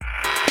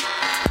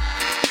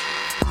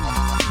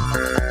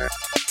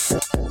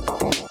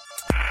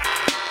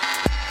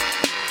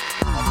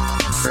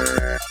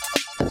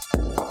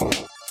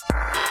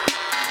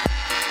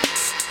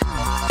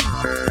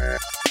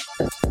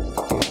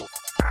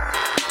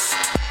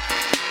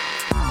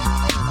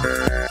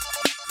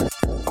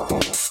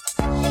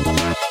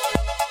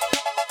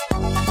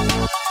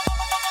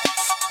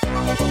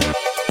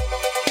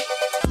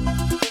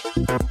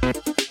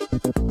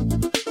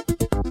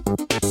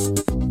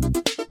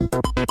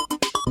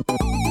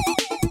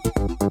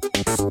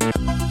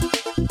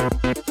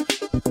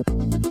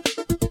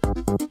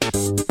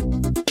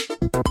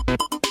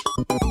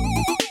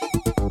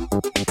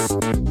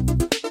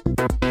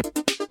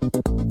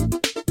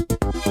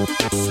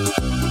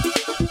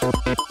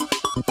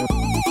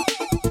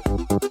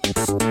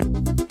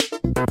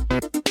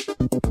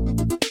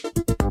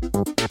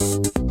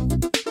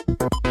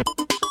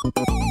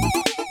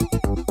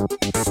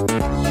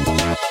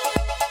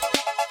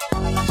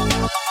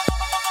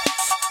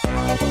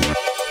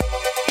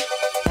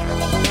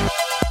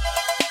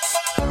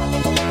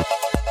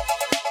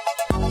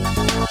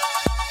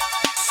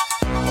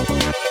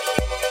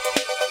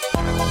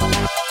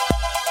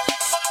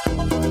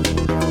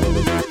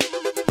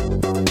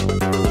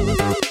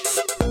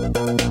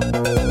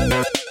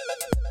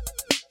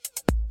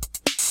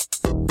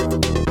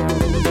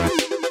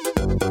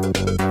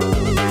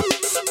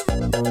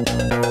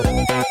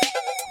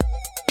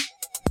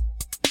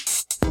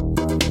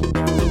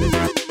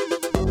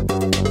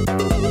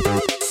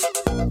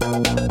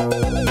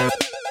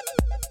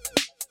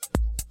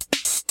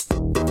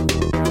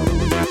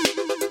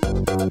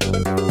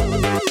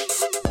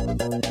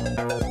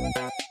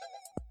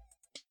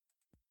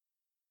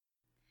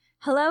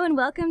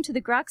Welcome to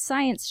the Grok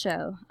Science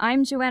Show.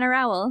 I'm Joanna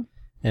Rowell.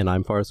 And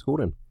I'm Forrest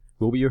Golden.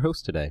 We'll be your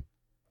host today.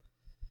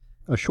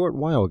 A short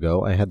while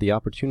ago, I had the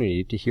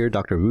opportunity to hear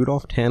Dr.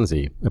 Rudolph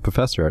Tanzi, a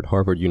professor at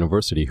Harvard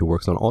University who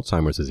works on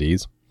Alzheimer's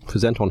disease,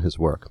 present on his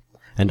work.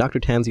 And Dr.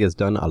 Tanzi has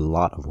done a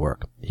lot of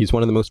work. He's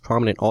one of the most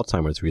prominent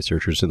Alzheimer's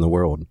researchers in the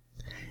world.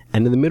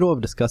 And in the middle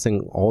of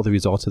discussing all the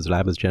results his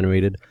lab has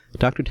generated,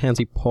 Dr.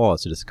 Tanzi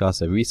paused to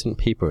discuss a recent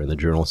paper in the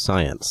journal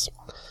Science.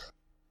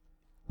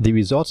 The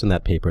results in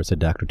that paper, said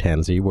Dr.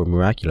 Tanzi, were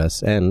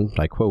miraculous and,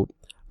 I quote,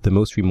 the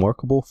most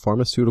remarkable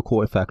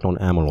pharmaceutical effect on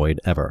amyloid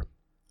ever.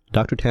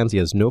 Dr. Tanzi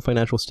has no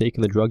financial stake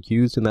in the drug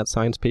used in that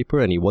Science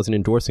paper, and he wasn't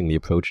endorsing the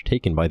approach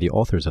taken by the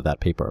authors of that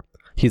paper.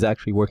 He's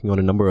actually working on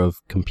a number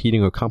of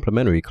competing or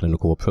complementary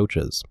clinical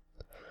approaches.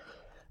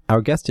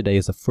 Our guest today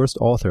is the first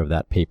author of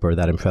that paper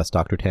that impressed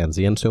Dr.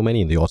 Tanzi and so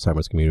many in the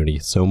Alzheimer's community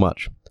so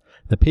much.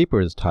 The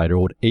paper is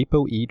titled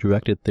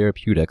ApoE-Directed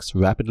Therapeutics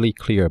Rapidly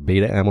Clear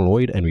Beta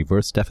Amyloid and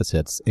Reverse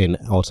Deficits in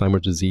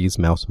Alzheimer's Disease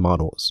Mouse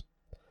Models.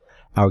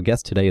 Our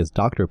guest today is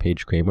Dr.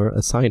 Paige Kramer,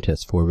 a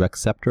scientist for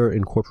Rexceptor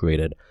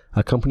Incorporated,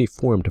 a company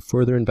formed to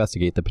further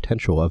investigate the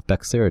potential of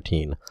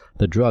bexarotene,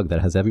 the drug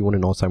that has everyone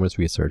in Alzheimer's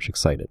research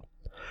excited.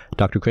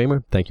 Dr.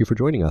 Kramer, thank you for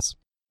joining us.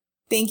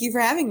 Thank you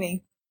for having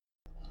me.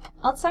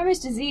 Alzheimer's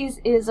disease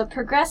is a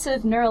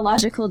progressive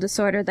neurological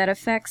disorder that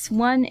affects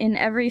 1 in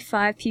every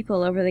 5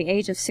 people over the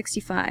age of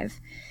 65.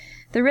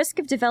 The risk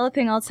of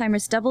developing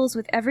Alzheimer's doubles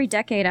with every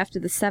decade after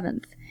the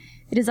 7th.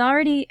 It is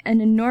already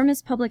an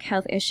enormous public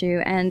health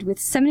issue, and with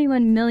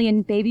 71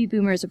 million baby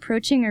boomers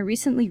approaching or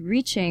recently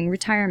reaching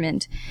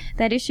retirement,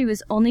 that issue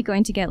is only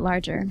going to get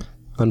larger.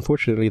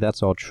 Unfortunately,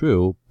 that's all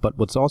true, but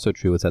what's also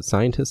true is that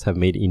scientists have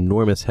made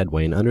enormous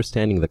headway in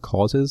understanding the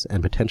causes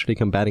and potentially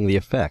combating the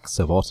effects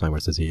of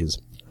Alzheimer's disease.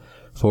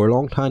 For a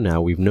long time now,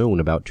 we've known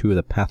about 2 of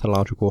the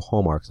pathological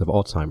hallmarks of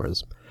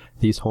Alzheimer's.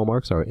 These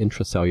hallmarks are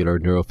intracellular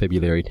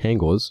neurofibrillary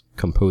tangles,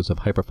 composed of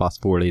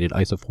hyperphosphorylated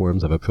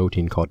isoforms of a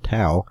protein called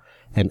tau,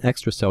 and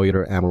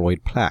extracellular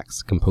amyloid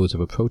plaques, composed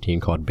of a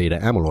protein called beta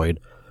amyloid,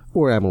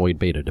 or amyloid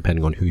beta,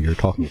 depending on who you're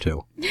talking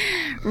to.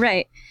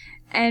 Right.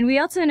 And we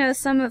also know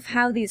some of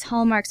how these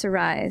hallmarks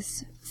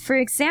arise. For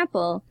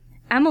example,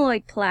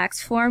 amyloid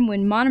plaques form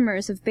when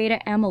monomers of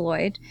beta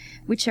amyloid,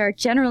 which are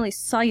generally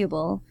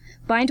soluble,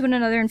 bind one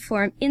another and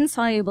form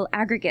insoluble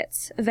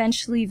aggregates,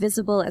 eventually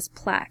visible as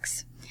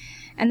plaques.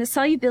 And the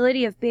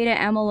solubility of beta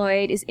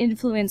amyloid is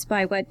influenced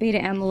by what beta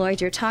amyloid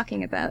you're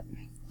talking about.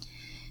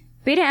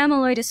 Beta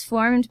amyloid is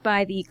formed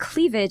by the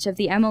cleavage of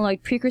the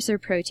amyloid precursor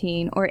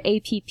protein, or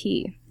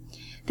APP.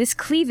 This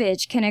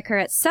cleavage can occur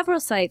at several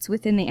sites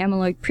within the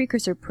amyloid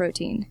precursor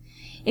protein.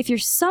 If you're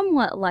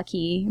somewhat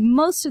lucky,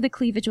 most of the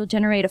cleavage will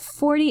generate a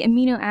 40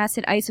 amino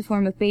acid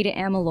isoform of beta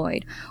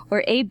amyloid,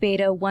 or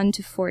A-beta 1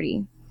 to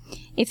 40.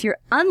 If you're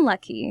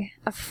unlucky,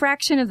 a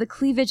fraction of the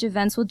cleavage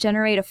events will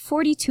generate a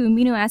 42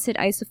 amino acid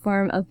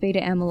isoform of beta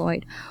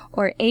amyloid,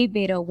 or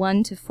A-beta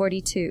 1 to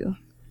 42.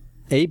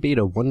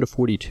 A-beta 1 to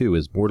 42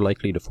 is more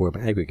likely to form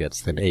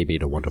aggregates than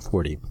A-beta 1 to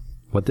 40.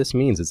 What this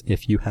means is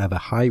if you have a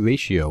high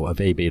ratio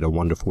of A-beta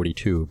 1 to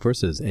 42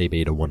 versus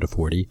A-beta 1 to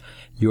 40,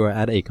 you are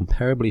at a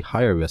comparably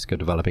higher risk of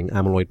developing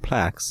amyloid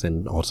plaques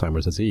in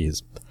Alzheimer's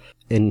disease.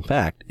 In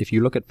fact, if you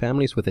look at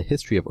families with a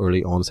history of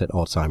early onset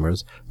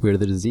Alzheimer's, where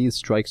the disease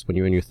strikes when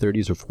you're in your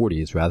 30s or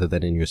 40s rather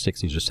than in your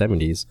 60s or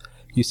 70s,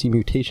 you see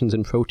mutations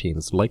in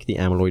proteins like the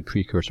amyloid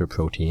precursor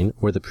protein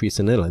or the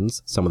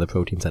presenilins, some of the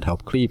proteins that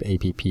help cleave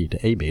APP to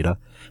A-beta,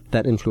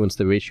 that influence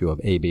the ratio of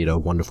A-beta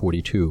 1 to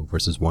 42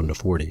 versus 1 to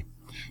 40.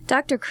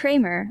 Dr.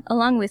 Kramer,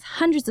 along with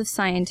hundreds of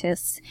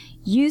scientists,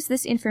 use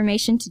this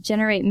information to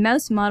generate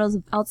mouse models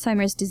of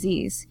Alzheimer's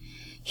disease.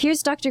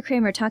 Here's Dr.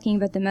 Kramer talking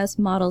about the mouse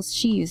models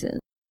she uses.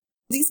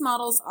 These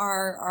models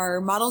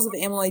are models of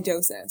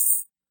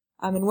amyloidosis.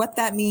 And what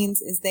that means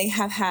is they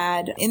have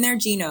had, in their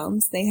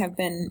genomes, they've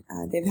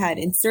had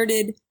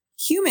inserted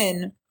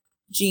human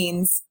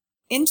genes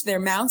into their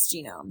mouse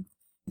genome.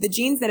 The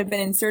genes that have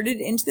been inserted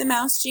into the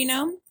mouse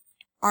genome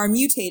are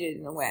mutated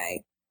in a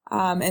way.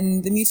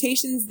 And the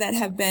mutations that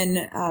have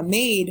been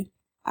made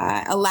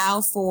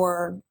allow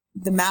for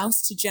the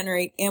mouse to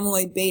generate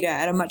amyloid beta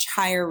at a much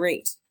higher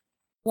rate.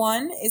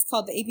 One is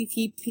called the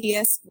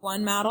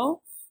APP-PS1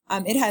 model.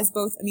 It has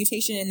both a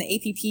mutation in the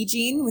APP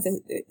gene,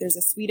 there's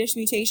a Swedish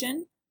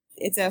mutation.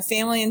 It's a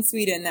family in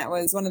Sweden that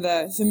was one of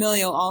the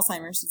familial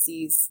Alzheimer's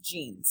disease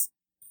genes.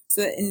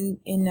 So it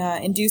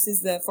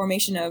induces the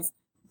formation of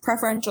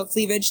preferential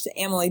cleavage to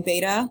amyloid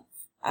beta.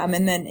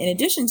 And then in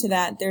addition to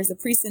that, there's a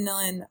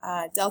presenilin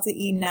delta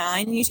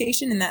E9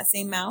 mutation in that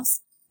same mouse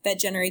that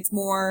generates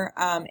more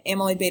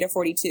amyloid beta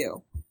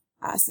 42.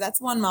 So that's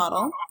one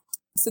model.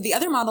 So the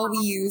other model we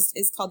used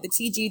is called the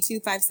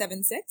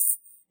TG2576.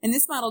 And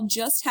this model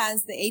just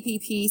has the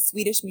APP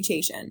Swedish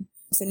mutation,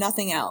 so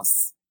nothing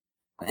else.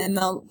 And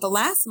the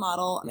last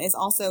model is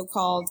also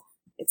called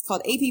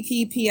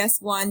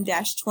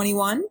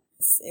APP-PS1-21.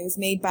 It was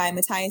made by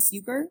Matthias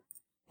Eucker.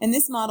 And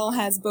this model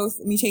has both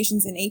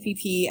mutations in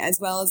APP as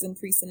well as in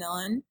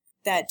presenilin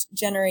that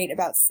generate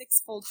about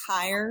 6-fold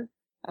higher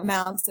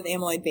amounts of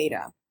amyloid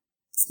beta.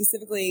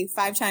 specifically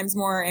 5 times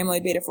more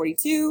amyloid beta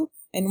 42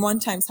 and 1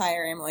 times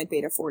higher amyloid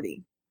beta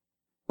 40.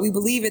 We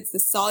believe it's the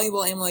soluble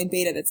amyloid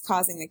beta that's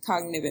causing the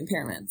cognitive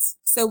impairments.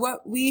 So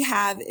what we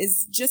have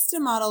is just a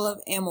model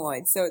of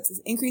amyloid. So it's an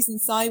increase in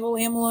soluble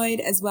amyloid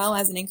as well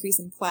as an increase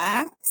in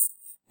plaques.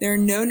 There are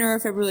no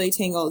neurofibrillary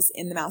tangles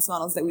in the mouse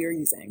models that we are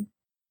using.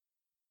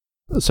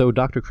 So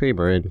Dr.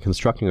 Kramer, in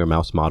constructing our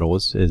mouse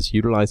models, is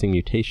utilizing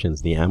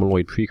mutations in the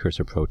amyloid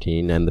precursor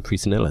protein and the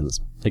presenilins.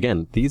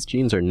 Again, these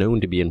genes are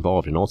known to be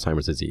involved in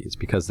Alzheimer's disease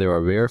because there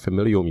are rare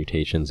familial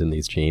mutations in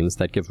these genes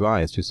that give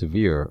rise to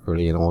severe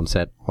early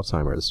onset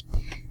Alzheimer's.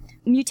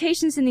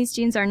 Mutations in these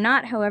genes are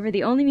not, however,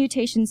 the only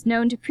mutations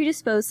known to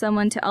predispose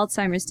someone to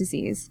Alzheimer's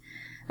disease.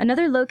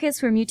 Another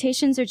locus where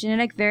mutations or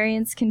genetic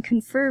variants can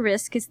confer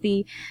risk is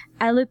the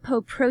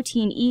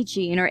alipoprotein E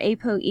gene, or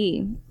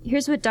ApoE.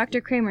 Here's what Dr.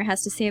 Kramer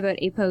has to say about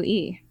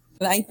ApoE.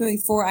 The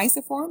ApoE4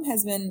 isoform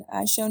has been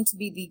shown to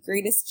be the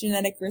greatest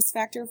genetic risk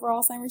factor for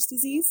Alzheimer's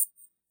disease,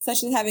 such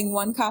that having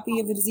 1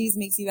 copy of the disease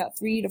makes you about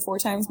 3 to 4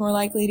 times more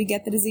likely to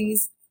get the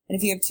disease. And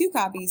if you have 2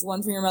 copies,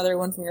 1 from your mother,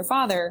 1 from your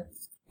father,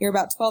 you're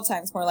about 12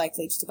 times more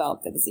likely to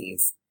develop the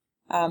disease.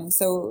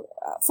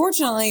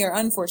 Fortunately or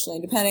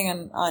unfortunately,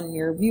 depending on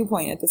your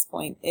viewpoint at this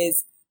point,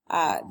 is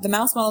the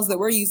mouse models that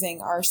we're using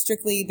are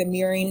strictly the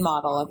murine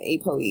model of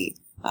ApoE.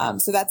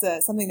 So that's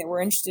something that we're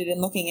interested in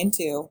looking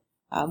into,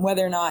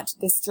 whether or not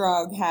this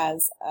drug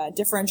has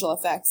differential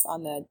effects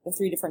on the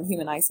 3 different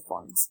human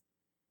isoforms.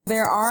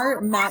 There are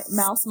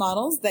mouse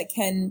models that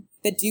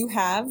do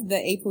have the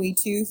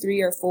ApoE2,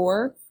 3, or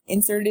 4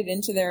 inserted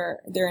into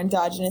their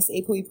endogenous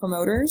ApoE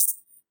promoters.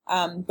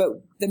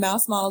 But the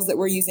mouse models that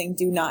we're using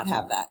do not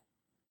have that.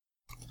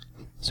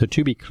 So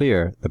to be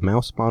clear, the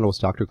mouse models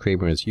Dr.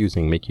 Kramer is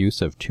using make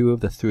use of 2 of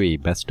the 3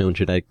 best-known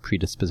genetic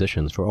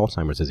predispositions for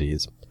Alzheimer's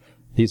disease.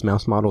 These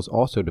mouse models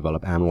also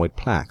develop amyloid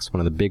plaques, one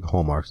of the big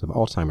hallmarks of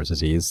Alzheimer's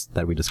disease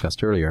that we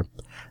discussed earlier,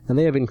 and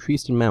they have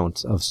increased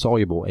amounts of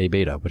soluble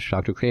A-beta, which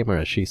Dr. Kramer,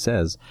 as she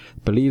says,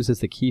 believes is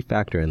the key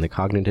factor in the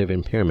cognitive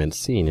impairments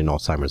seen in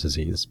Alzheimer's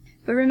disease.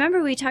 But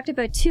remember, we talked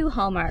about 2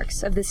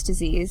 hallmarks of this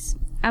disease,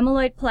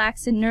 amyloid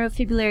plaques and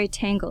neurofibrillary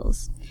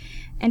tangles.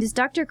 And as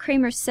Dr.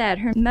 Kramer said,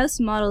 her mouse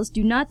models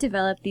do not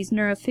develop these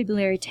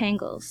neurofibrillary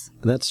tangles.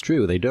 That's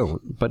true, they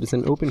don't, but it's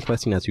an open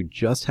question as to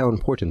just how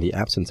important the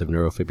absence of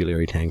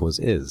neurofibrillary tangles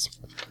is.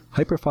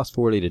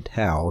 Hyperphosphorylated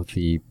tau,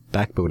 the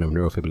backbone of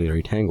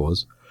neurofibrillary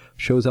tangles,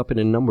 shows up in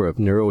a number of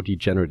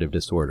neurodegenerative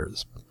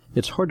disorders.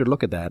 It's hard to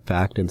look at that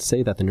fact and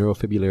say that the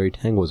neurofibrillary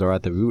tangles are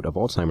at the root of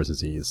Alzheimer's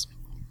disease.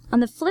 On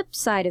the flip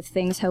side of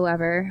things,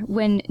 however,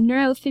 when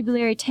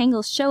neurofibrillary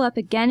tangles show up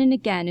again and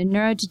again in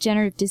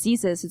neurodegenerative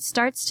diseases, it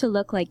starts to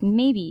look like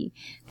maybe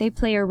they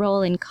play a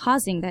role in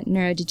causing that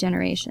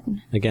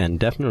neurodegeneration. Again,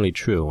 definitely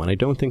true, and I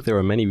don't think there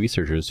are many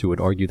researchers who would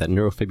argue that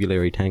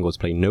neurofibrillary tangles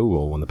play no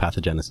role in the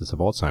pathogenesis of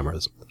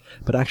Alzheimer's.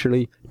 But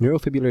actually,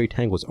 neurofibrillary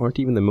tangles aren't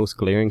even the most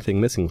glaring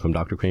thing missing from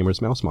Dr.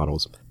 Kramer's mouse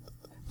models.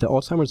 The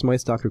Alzheimer's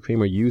mice Dr.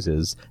 Kramer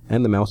uses,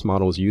 and the mouse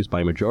models used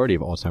by a majority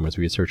of Alzheimer's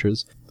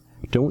researchers,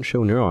 don't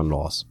show neuron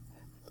loss.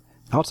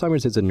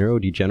 Alzheimer's is a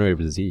neurodegenerative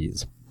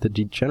disease. The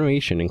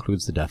degeneration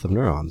includes the death of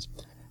neurons.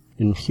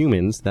 In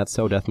humans, that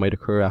cell death might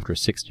occur after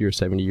 60 or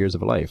 70 years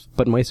of life,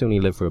 but mice only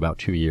live for about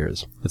 2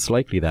 years. It's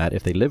likely that,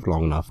 if they lived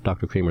long enough,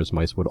 Dr. Kramer's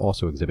mice would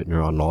also exhibit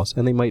neuron loss,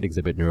 and they might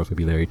exhibit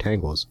neurofibrillary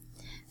tangles.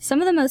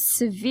 Some of the most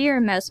severe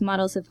mouse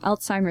models of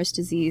Alzheimer's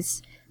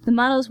disease, the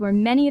models where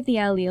many of the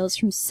alleles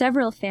from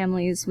several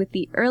families with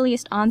the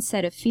earliest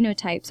onset of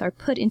phenotypes are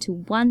put into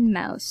one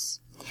mouse.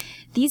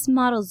 These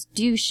models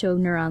do show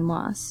neuron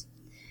loss.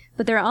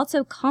 But there are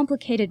also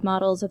complicated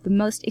models of the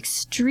most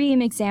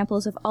extreme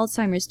examples of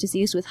Alzheimer's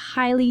disease with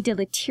highly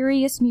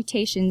deleterious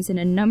mutations in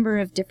a number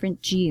of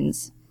different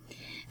genes.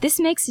 This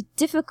makes it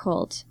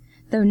difficult,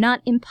 though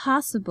not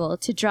impossible,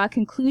 to draw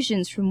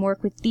conclusions from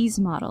work with these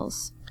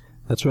models.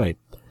 That's right.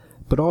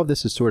 But all of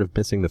this is sort of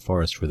missing the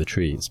forest for the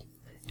trees.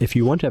 If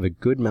you want to have a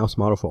good mouse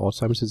model for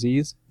Alzheimer's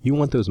disease, you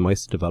want those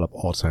mice to develop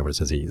Alzheimer's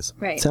disease.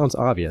 Right. Sounds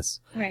obvious.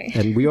 Right.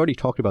 And we already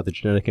talked about the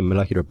genetic and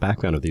molecular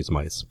background of these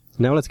mice.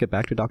 Now let's get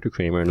back to Dr.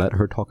 Kramer and let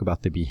her talk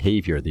about the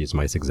behavior these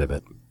mice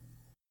exhibit.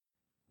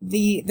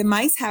 The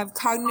mice have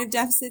cognitive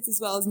deficits as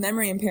well as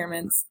memory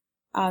impairments,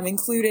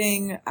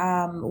 including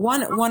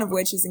one of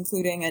which is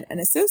including an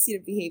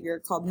associative behavior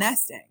called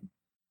nesting,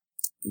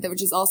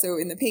 which is also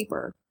in the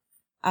paper.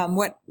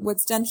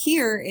 What's done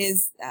here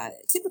is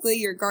typically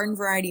your garden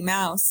variety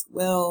mouse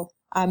will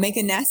make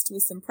a nest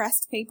with some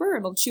pressed paper.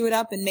 It'll chew it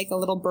up and make a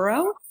little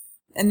burrow,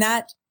 and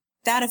that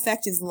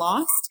effect is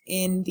lost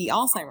in the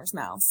Alzheimer's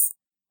mouse.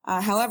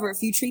 However,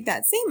 if you treat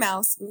that same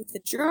mouse with the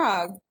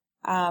drug,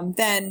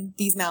 then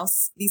these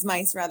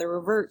mice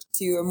revert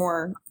to a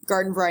more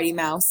garden variety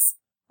mouse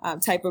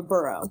type of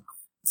burrow.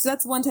 So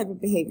that's one type of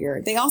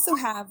behavior. They also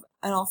have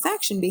an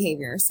olfaction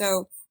behavior.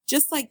 So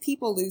just like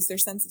people lose their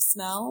sense of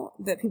smell,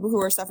 that people who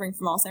are suffering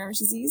from Alzheimer's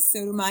disease,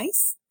 so do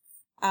mice.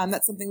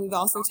 That's something we've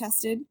also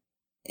tested.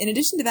 In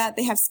addition to that,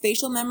 they have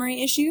spatial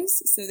memory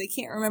issues, so they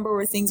can't remember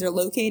where things are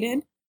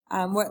located.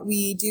 What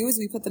we do is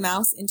we put the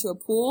mouse into a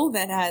pool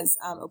that has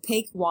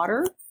opaque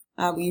water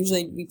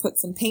We put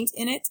some paint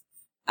in it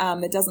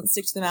that doesn't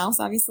stick to the mouse,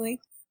 obviously.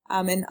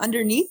 And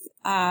underneath,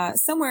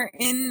 somewhere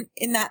in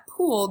that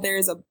pool,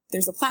 there's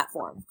a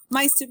platform.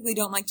 Mice typically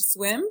don't like to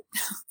swim.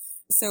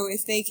 So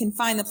if they can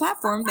find the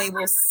platform, they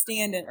will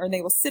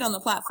they will sit on the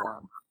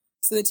platform.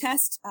 So the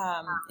test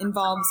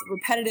involves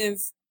repetitive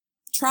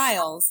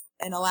trials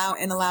and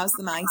allows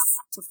the mice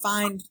to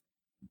find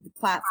the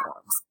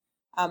platforms.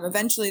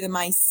 Eventually, the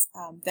mice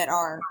that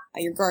are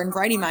your garden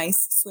variety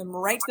mice swim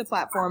right to the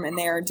platform, and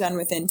they are done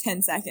within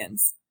 10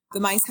 seconds. The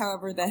mice,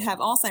 however, that have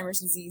Alzheimer's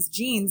disease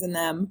genes in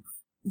them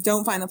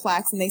don't find the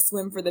plaques, and they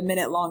swim for the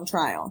minute-long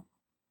trial.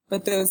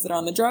 But those that are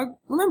on the drug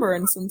remember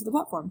and swim to the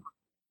platform.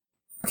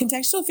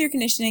 Contextual fear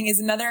conditioning is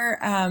another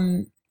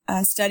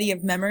study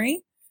of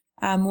memory.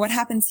 What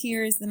happens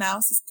here is the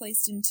mouse is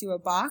placed into a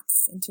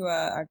box, into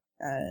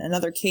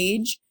another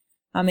cage.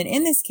 And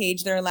in this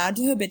cage, they're allowed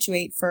to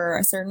habituate for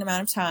a certain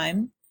amount of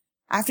time.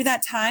 After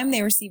that time,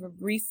 they receive a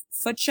brief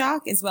foot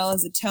shock as well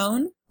as a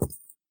tone.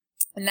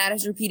 And that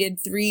is repeated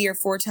 3 or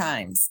 4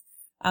 times.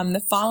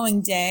 The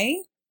following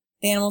day,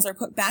 the animals are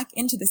put back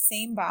into the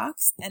same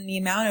box, and the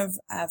amount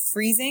of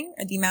freezing,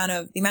 or the amount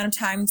of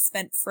time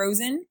spent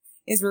frozen,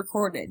 is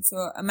recorded.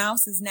 So a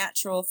mouse's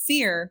natural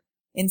fear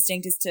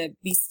instinct is to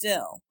be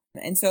still.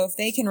 And so if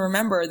they can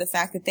remember the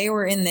fact that they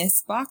were in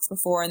this box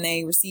before and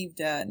they received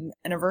an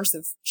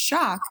aversive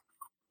shock,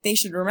 they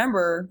should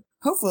remember,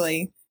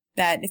 hopefully,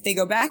 that if they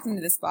go back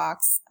into this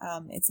box,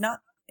 it's not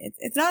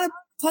a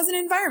pleasant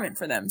environment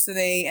for them. So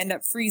they end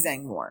up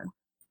freezing more.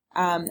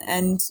 So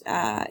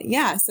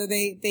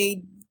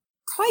they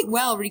quite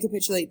well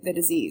recapitulate the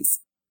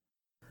disease.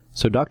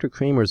 So Dr.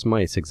 Kramer's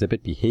mice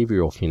exhibit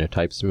behavioral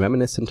phenotypes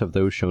reminiscent of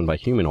those shown by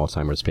human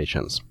Alzheimer's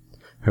patients.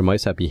 Her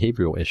mice have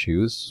behavioral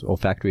issues,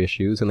 olfactory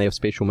issues, and they have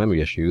spatial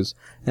memory issues,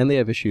 and they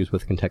have issues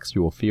with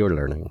contextual fear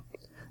learning.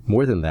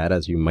 More than that,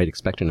 as you might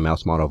expect in a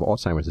mouse model of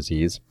Alzheimer's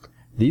disease,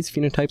 these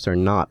phenotypes are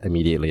not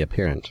immediately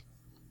apparent.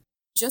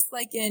 Just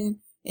like in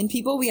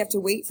people, we have to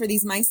wait for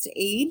these mice to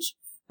age.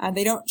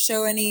 They don't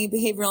show any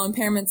behavioral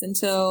impairments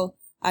until,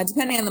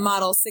 depending on the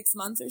model, 6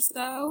 months or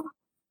so.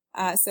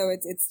 So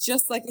it's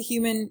just like a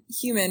human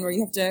where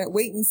you have to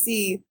wait and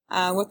see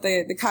what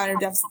the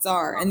cognitive deficits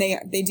are, and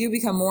they do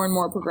become more and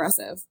more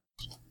progressive.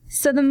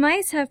 So the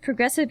mice have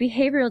progressive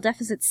behavioral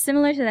deficits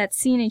similar to that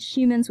seen in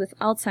humans with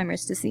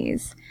Alzheimer's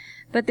disease.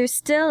 But there's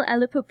still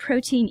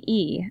alipoprotein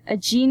E, a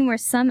gene where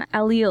some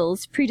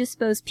alleles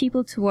predispose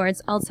people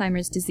towards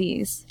Alzheimer's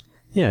disease.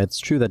 Yeah, it's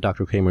true that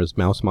Dr. Kramer's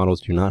mouse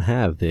models do not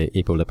have the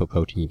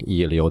apolipoprotein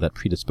E allele that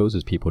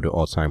predisposes people to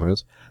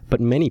Alzheimer's,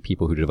 but many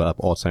people who develop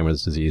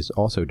Alzheimer's disease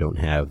also don't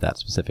have that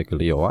specific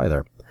allele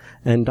either.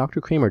 And Dr.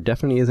 Kramer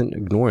definitely isn't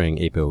ignoring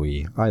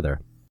ApoE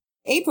either.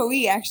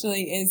 ApoE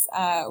actually is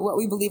what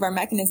we believe our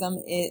mechanism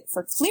is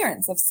for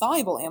clearance of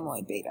soluble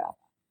amyloid beta.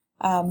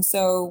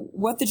 So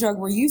what the drug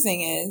we're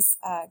using is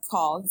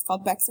called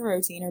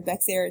bexarotene or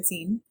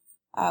bexarotene.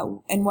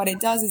 And what it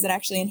does is it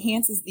actually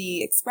enhances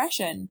the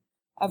expression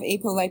of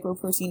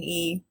apolipoprotein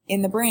E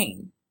in the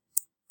brain.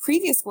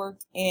 Previous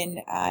work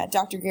in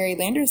Dr. Gary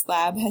Lander's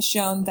lab has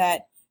shown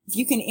that if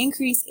you can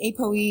increase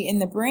ApoE in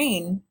the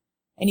brain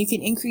and you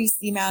can increase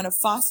the amount of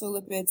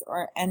phospholipids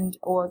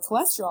or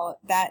cholesterol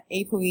that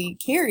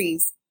ApoE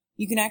carries,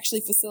 you can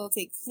actually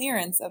facilitate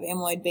clearance of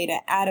amyloid beta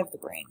out of the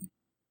brain.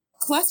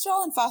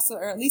 Cholesterol and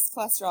or at least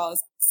cholesterol,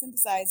 is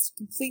synthesized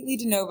completely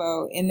de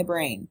novo in the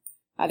brain.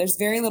 There's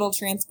very little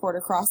transport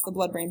across the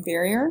blood-brain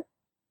barrier.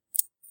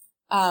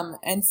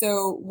 And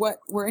so what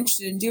we're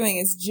interested in doing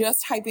is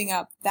just hyping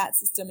up that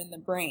system in the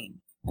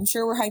brain. I'm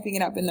sure we're hyping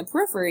it up in the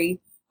periphery,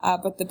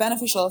 but the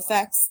beneficial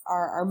effects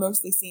are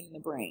mostly seen in the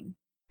brain.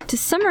 To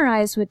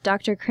summarize what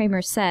Dr.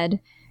 Kramer said,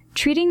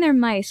 treating their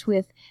mice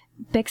with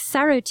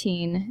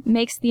bexarotene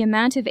makes the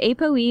amount of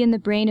ApoE in the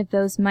brain of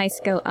those mice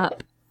go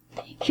up.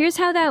 Here's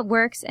how that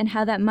works and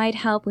how that might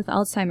help with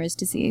Alzheimer's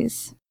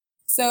disease.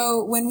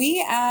 So when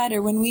we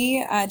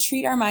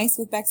treat our mice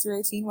with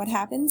bexarotene, what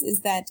happens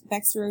is that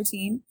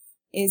bexarotene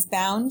is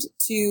bound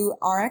to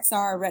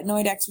RXR,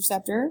 retinoid X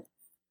receptor.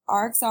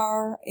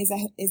 RXR is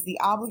the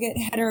obligate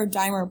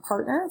heterodimer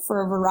partner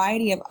for a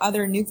variety of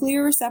other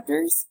nuclear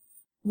receptors,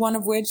 one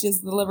of which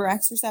is the liver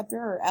X receptor,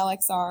 or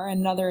LXR,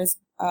 and another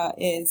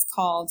is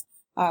called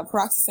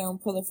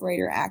peroxisome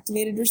proliferator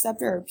activated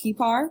receptor, or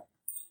PPAR.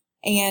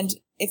 And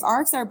if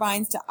RXR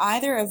binds to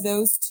either of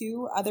those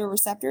two other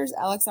receptors,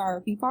 LXR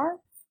or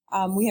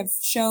PPAR, we have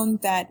shown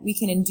that we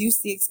can induce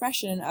the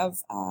expression of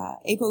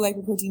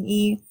apolipoprotein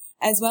E,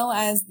 as well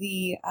as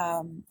the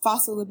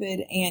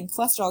phospholipid and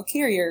cholesterol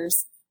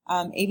carriers,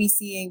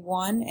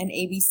 ABCA1 and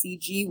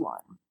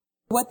ABCG1.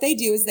 What they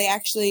do is they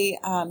actually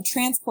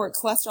transport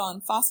cholesterol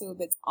and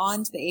phospholipids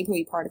onto the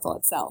ApoE particle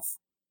itself.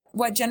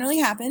 What generally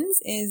happens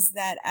is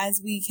that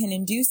as we can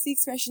induce the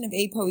expression of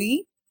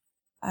ApoE,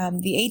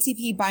 the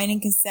ATP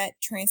binding cassette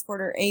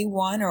transporter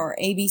A1 or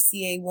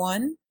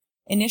ABCA1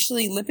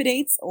 initially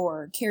lipidates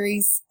or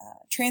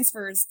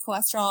transfers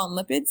cholesterol and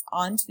lipids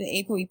onto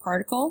the ApoE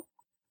particle.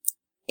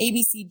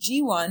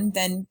 ABCG1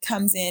 then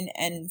comes in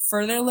and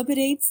further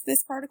lipidates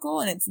this particle,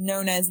 and it's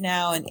known as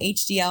now an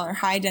HDL or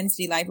high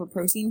density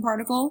lipoprotein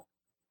particle.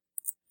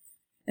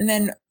 And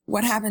then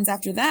what happens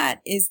after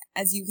that is,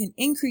 as you can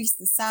increase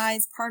the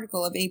size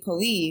particle of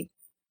ApoE,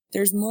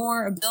 there's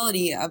more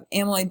ability of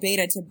amyloid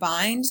beta to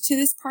bind to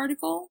this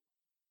particle,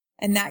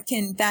 and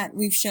that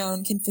we've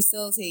shown can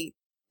facilitate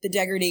the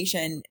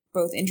degradation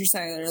both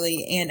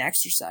intracellularly and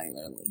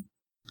extracellularly.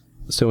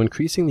 So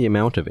increasing the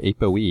amount of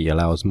ApoE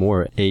allows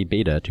more A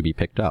beta to be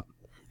picked up.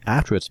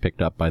 After it's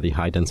picked up by the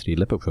high-density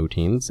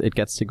lipoproteins, it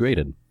gets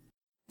degraded.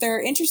 There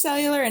are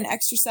intracellular and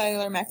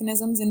extracellular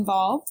mechanisms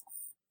involved.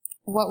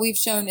 What we've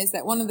shown is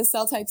that one of the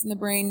cell types in the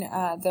brain,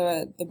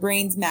 the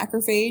brain's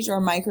macrophage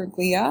or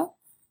microglia,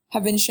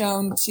 have been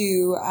shown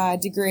to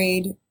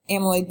degrade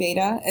amyloid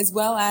beta, as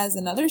well as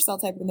another cell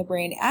type in the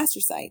brain,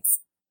 astrocytes,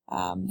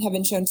 have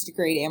been shown to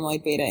degrade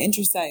amyloid beta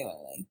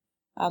intracellularly.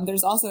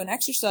 There's also an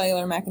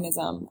extracellular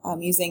mechanism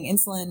using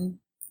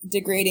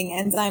insulin-degrading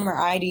enzyme or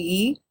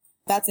IDE.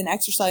 That's an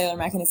extracellular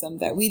mechanism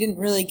that we didn't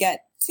really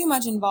get too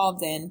much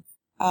involved in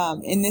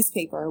this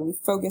paper. We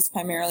focused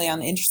primarily on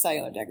the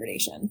intracellular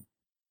degradation.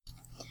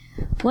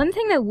 One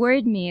thing that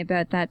worried me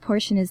about that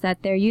portion is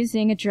that they're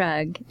using a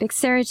drug,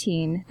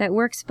 bexarotene, that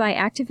works by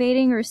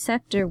activating a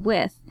receptor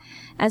with,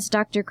 as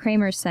Dr.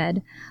 Kramer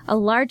said, a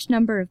large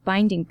number of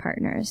binding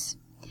partners.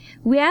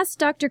 We asked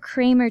Dr.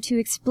 Kramer to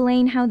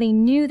explain how they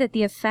knew that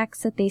the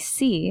effects that they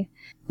see,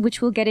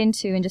 which we'll get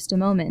into in just a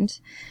moment,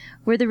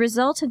 were the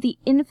result of the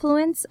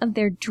influence of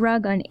their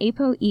drug on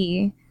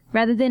ApoE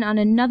rather than on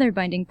another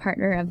binding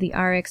partner of the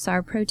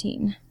RXR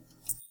protein.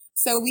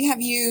 So we have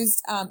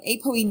used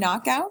ApoE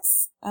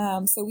knockouts.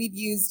 So we've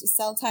used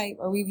cell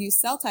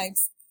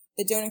types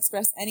that don't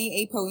express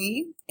any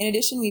ApoE. In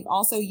addition, we've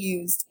also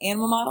used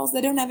animal models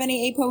that don't have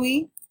any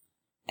ApoE.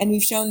 And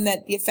we've shown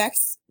that the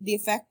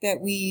effect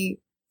that we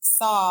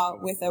saw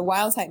with a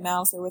wild type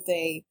mouse or with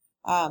a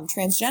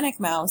transgenic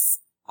mouse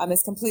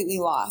is completely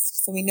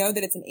lost. So we know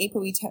that it's an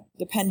ApoE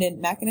dependent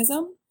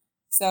mechanism.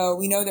 So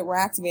we know that we're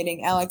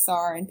activating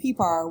LXR and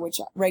PPAR, which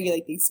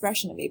regulate the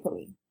expression of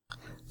ApoE.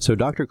 So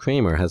Dr.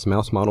 Kramer has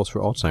mouse models for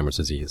Alzheimer's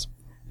disease.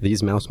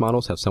 These mouse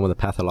models have some of the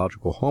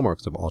pathological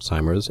hallmarks of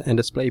Alzheimer's and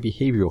display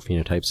behavioral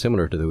phenotypes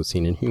similar to those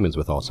seen in humans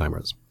with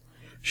Alzheimer's.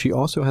 She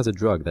also has a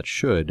drug that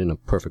should, in a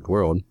perfect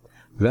world,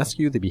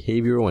 rescue the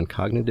behavioral and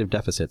cognitive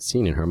deficits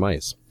seen in her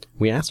mice.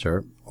 We asked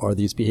her, are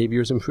these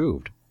behaviors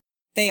improved?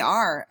 They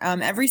are.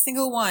 Every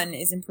single one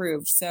is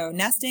improved. So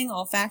nesting,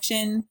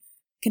 olfaction,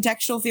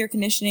 contextual fear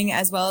conditioning,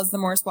 as well as the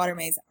Morse-Water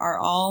maze are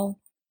all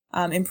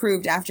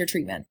improved after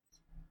treatment.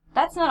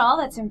 That's not all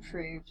that's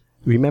improved.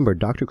 Remember,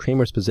 Dr.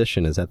 Kramer's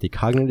position is that the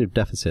cognitive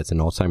deficits in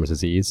Alzheimer's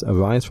disease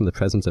arise from the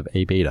presence of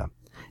A beta.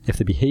 If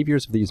the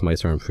behaviors of these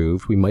mice are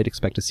improved, we might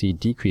expect to see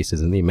decreases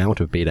in the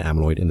amount of beta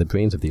amyloid in the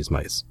brains of these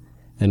mice.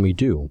 And we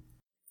do.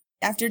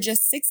 After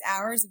just 6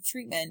 hours of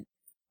treatment,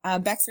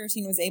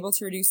 bexarotene was able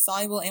to reduce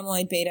soluble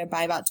amyloid beta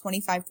by about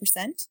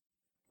 25%.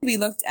 We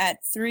looked at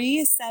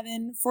 3,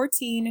 7,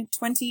 14,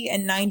 20,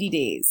 and 90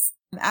 days.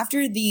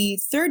 After the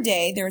third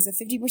day, there was a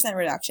 50%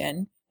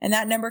 reduction, and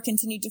that number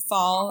continued to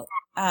fall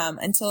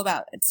until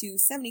about to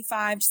 70 to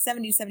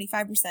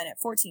 75% at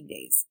 14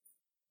 days.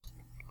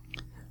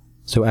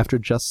 So after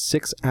just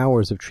 6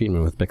 hours of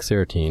treatment with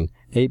bexarotene,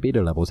 A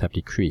beta levels have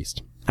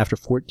decreased. After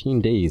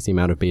 14 days, the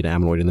amount of beta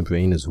amyloid in the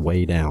brain is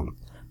way down.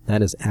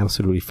 That is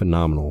absolutely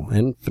phenomenal,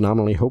 and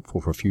phenomenally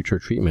hopeful for future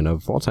treatment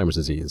of Alzheimer's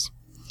disease.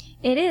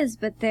 It is,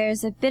 but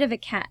there's a bit of a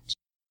catch.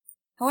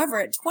 However,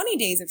 at 20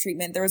 days of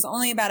treatment, there was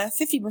only about a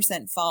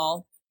 50%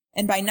 fall,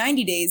 and by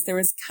 90 days, there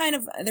was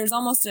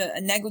almost a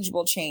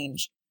negligible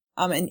change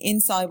in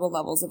insoluble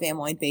levels of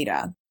amyloid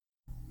beta.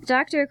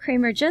 Dr.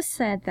 Kramer just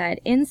said that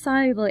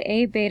insoluble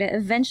A beta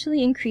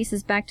eventually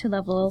increases back to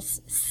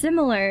levels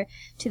similar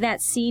to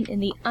that seen in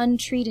the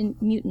untreated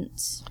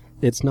mutants.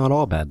 It's not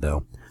all bad,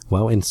 though.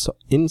 While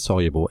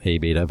insoluble A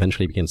beta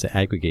eventually begins to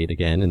aggregate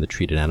again in the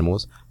treated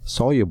animals,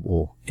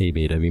 soluble A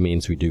beta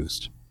remains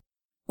reduced.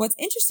 What's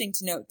interesting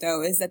to note,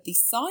 though, is that the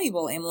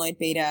soluble amyloid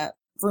beta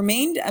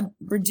remained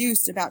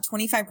reduced about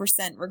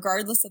 25%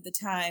 regardless of the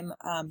time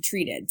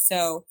treated.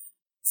 So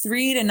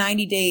 3 to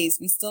 90 days,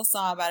 we still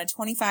saw about a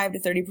 25 to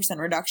 30%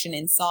 reduction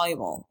in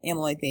soluble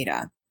amyloid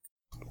beta.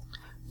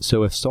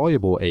 So if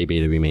soluble A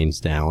beta remains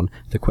down,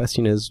 the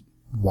question is,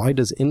 why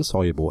does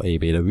insoluble A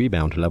beta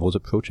rebound to levels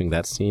approaching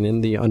that seen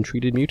in the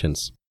untreated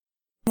mutants?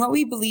 What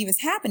we believe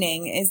is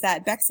happening is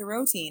that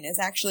bexarotene is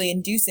actually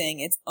inducing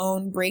its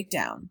own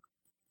breakdown.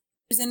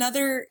 There's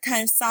another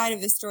kind of side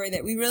of the story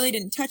that we really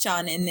didn't touch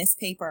on in this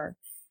paper,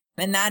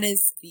 and that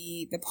is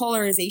the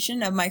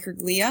polarization of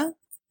microglia.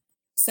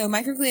 So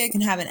microglia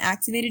can have an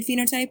activated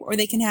phenotype, or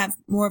they can have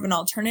more of an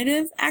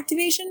alternative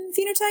activation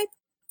phenotype.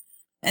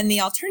 And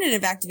the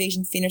alternative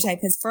activation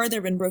phenotype has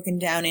further been broken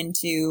down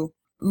into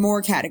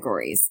more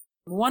categories.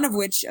 One of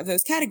which of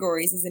those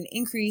categories is an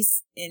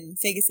increase in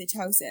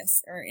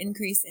phagocytosis, or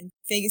increase in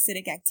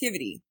phagocytic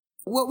activity.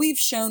 What we've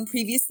shown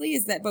previously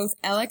is that both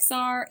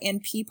LXR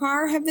and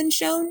PPAR have been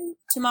shown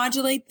to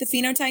modulate the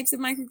phenotypes of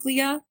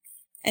microglia.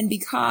 And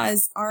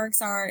because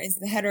RXR is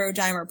the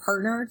heterodimer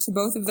partner to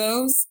both of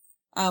those,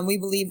 we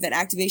believe that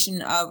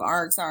activation of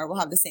RXR will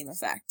have the same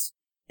effect.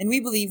 And we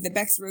believe that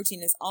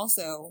bexarotene is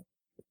also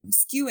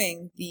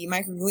skewing the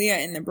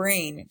microglia in the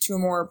brain to a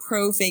more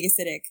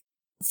pro-phagocytic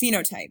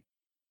phenotype.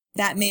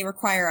 That may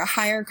require a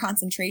higher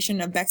concentration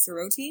of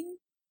bexarotene,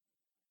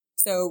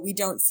 so we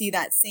don't see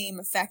that same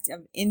effect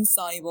of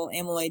insoluble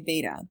amyloid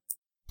beta.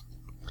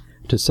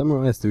 To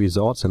summarize the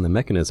results and the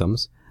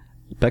mechanisms,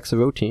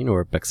 bexarotene,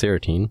 or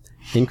bexarotene,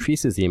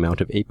 increases the amount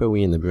of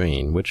ApoE in the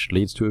brain, which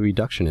leads to a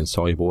reduction in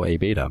soluble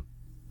A-beta.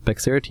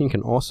 Bexarotene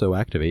can also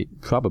activate,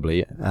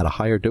 probably at a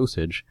higher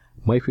dosage,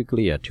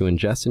 microglia to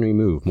ingest and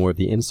remove more of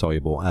the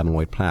insoluble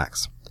amyloid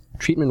plaques.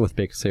 Treatment with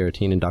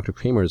bexarotene in Dr.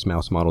 Kramer's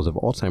mouse models of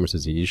Alzheimer's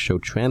disease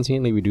showed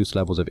transiently reduced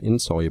levels of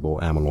insoluble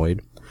amyloid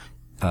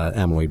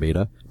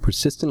beta,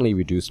 persistently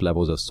reduced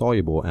levels of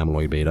soluble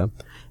amyloid beta,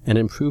 and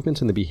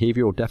improvements in the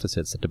behavioral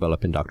deficits that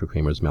develop in Dr.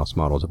 Kramer's mouse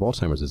models of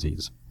Alzheimer's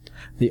disease.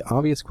 The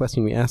obvious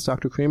question we asked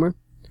Dr. Kramer,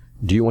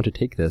 do you want to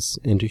take this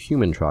into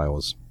human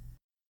trials?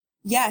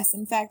 Yes,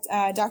 in fact,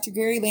 Dr.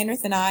 Gary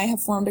Landreth and I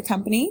have formed a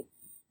company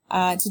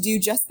to do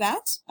just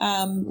that.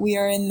 We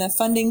are in the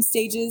funding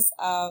stages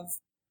of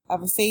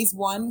a phase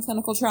 1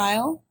 clinical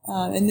trial.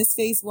 In this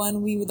phase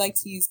 1, we would like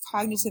to use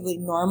cognitively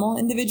normal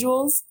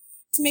individuals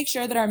to make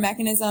sure that our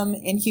mechanism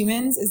in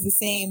humans is the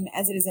same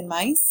as it is in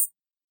mice.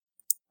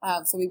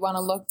 So we want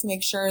to look to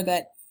make sure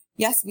that,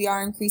 yes, we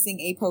are increasing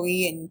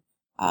ApoE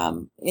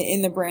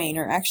in the brain,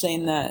 or actually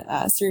in the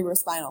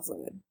cerebrospinal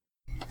fluid.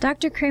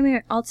 Dr.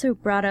 Kramer also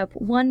brought up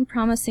one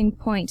promising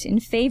point in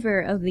favor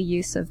of the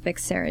use of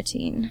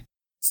bexarotene.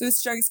 So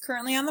this drug is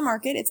currently on the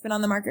market. It's been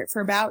on the market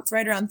for it's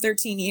right around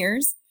 13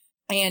 years.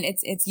 And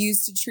it's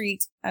used to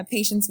treat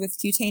patients with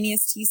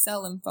cutaneous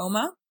T-cell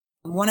lymphoma.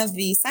 One of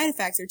the side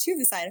effects, or two of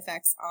the side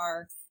effects,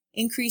 are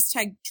increased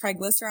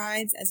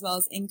triglycerides as well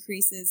as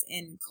increases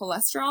in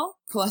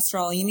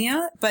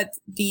cholesterolemia. But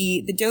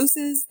the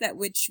doses that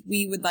which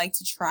we would like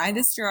to try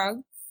this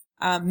drug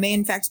may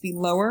in fact be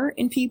lower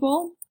in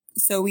people.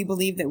 So we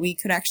believe that we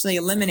could actually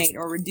eliminate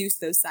or reduce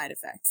those side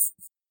effects.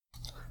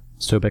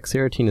 So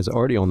bexarotene is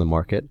already on the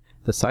market,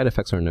 the side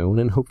effects are known,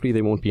 and hopefully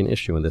they won't be an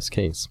issue in this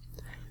case.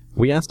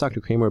 We asked Dr.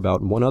 Kramer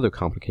about one other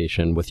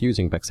complication with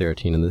using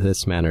bexarotene in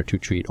this manner to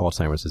treat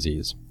Alzheimer's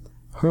disease.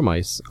 Her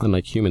mice,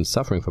 unlike humans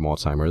suffering from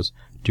Alzheimer's,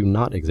 do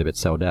not exhibit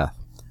cell death.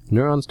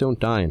 Neurons don't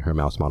die in her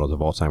mouse models of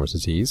Alzheimer's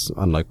disease,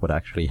 unlike what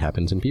actually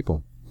happens in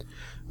people.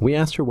 We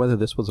asked her whether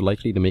this was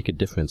likely to make a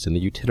difference in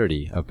the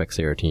utility of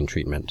bexarotene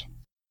treatment.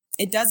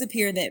 It does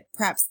appear that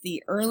perhaps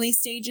the early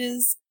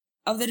stages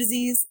of the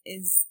disease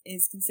is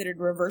considered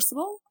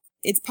reversible.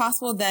 It's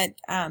possible that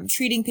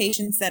treating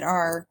patients that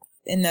are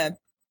in the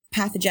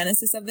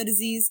pathogenesis of the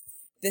disease,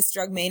 this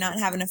drug may not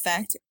have an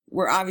effect.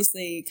 We're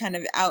obviously kind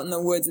of out in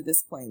the woods at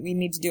this point. We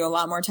need to do a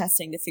lot more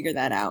testing to figure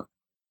that out.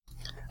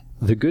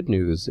 The good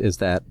news is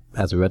that,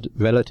 as a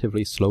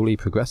relatively slowly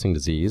progressing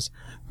disease,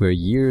 where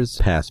years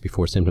pass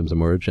before symptoms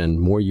emerge and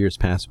more years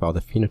pass while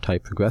the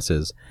phenotype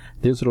progresses,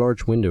 there's a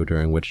large window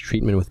during which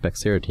treatment with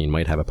bexarotene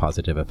might have a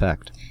positive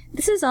effect.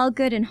 This is all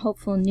good and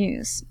hopeful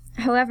news.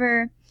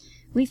 However,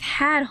 we've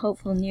had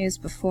hopeful news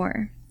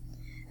before.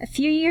 A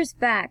few years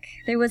back,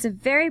 there was a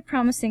very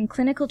promising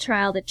clinical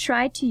trial that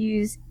tried to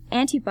use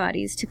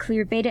antibodies to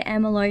clear beta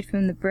amyloid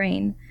from the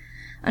brain.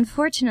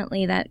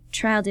 Unfortunately, that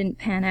trial didn't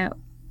pan out.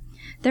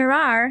 There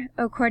are,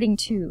 according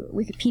to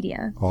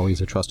Wikipedia,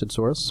 always a trusted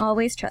source,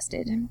 always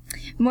trusted,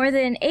 more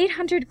than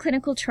 800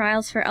 clinical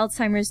trials for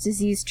Alzheimer's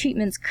disease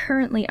treatments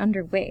currently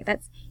underway.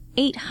 That's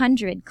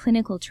 800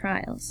 clinical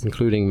trials,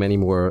 including many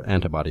more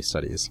antibody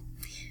studies.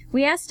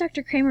 We asked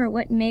Dr. Kramer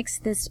what makes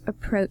this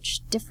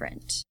approach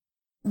different.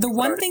 The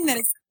one thing that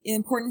is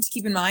important to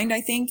keep in mind,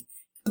 I think,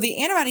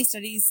 the antibody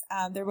studies,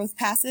 they're both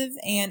passive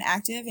and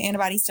active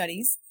antibody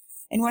studies.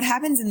 And what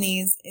happens in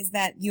these is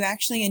that you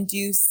actually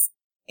induce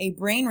a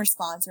brain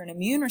response or an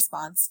immune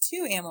response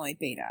to amyloid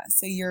beta.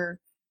 So you're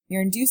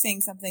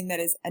inducing something that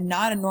is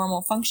not a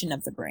normal function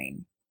of the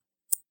brain.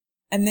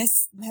 And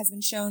this has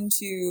been shown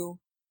to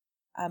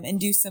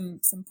induce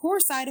some poor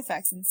side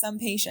effects in some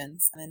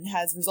patients and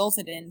has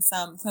resulted in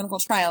some clinical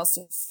trials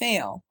to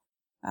fail.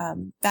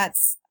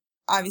 That's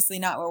obviously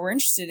not what we're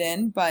interested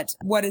in, but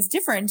what is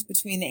different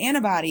between the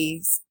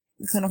antibodies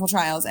clinical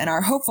trials and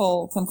our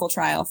hopeful clinical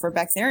trial for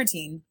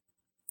bexarotene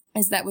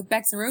is that with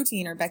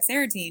bexarotene or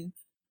bexarotene,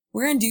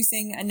 we're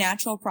inducing a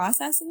natural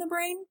process in the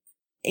brain.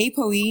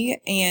 ApoE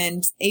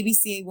and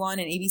ABCA1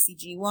 and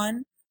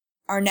ABCG1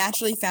 are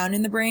naturally found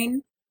in the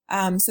brain.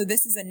 So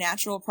this is a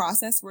natural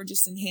process. We're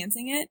just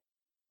enhancing it.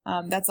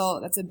 That's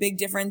a big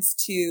difference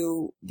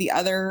to the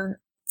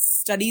other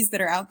studies that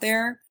are out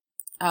there.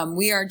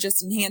 We are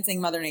just enhancing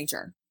Mother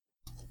Nature.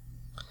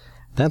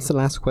 That's the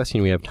last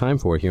question we have time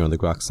for here on the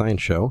Grok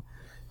Science Show.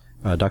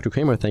 Dr.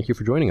 Kramer, thank you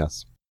for joining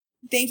us.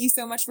 Thank you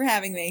so much for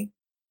having me.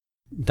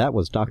 That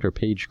was Dr.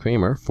 Paige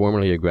Kramer,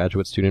 formerly a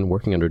graduate student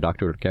working under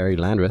Dr. Gary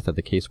Landreth at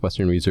the Case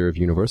Western Reserve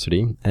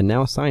University, and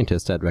now a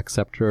scientist at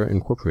Receptor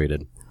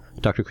Incorporated.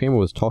 Dr. Kramer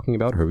was talking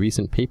about her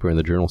recent paper in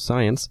the journal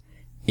Science,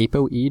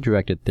 ApoE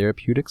directed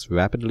therapeutics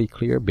rapidly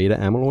clear beta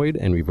amyloid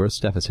and reverse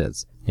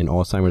deficits in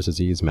Alzheimer's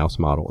disease mouse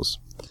models.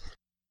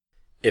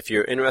 If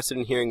you're interested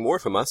in hearing more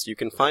from us, you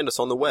can find us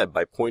on the web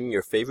by pointing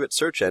your favorite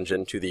search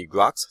engine to the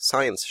Groks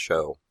Science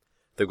Show.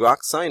 The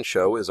Groks Science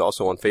Show is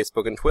also on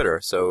Facebook and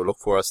Twitter, so look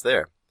for us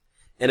there.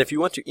 And if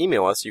you want to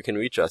email us, you can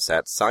reach us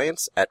at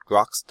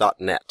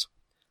science@groks.net.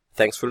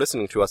 Thanks for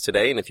listening to us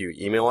today, and if you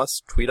email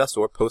us, tweet us,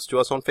 or post to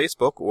us on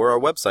Facebook or our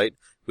website,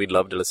 we'd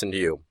love to listen to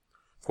you.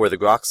 For the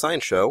Groks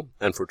Science Show,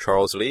 and for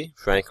Charles Lee,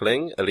 Frank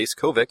Ling, Elise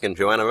Kovic, and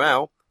Joanna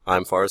Rao,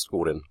 I'm Forrest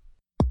Golden.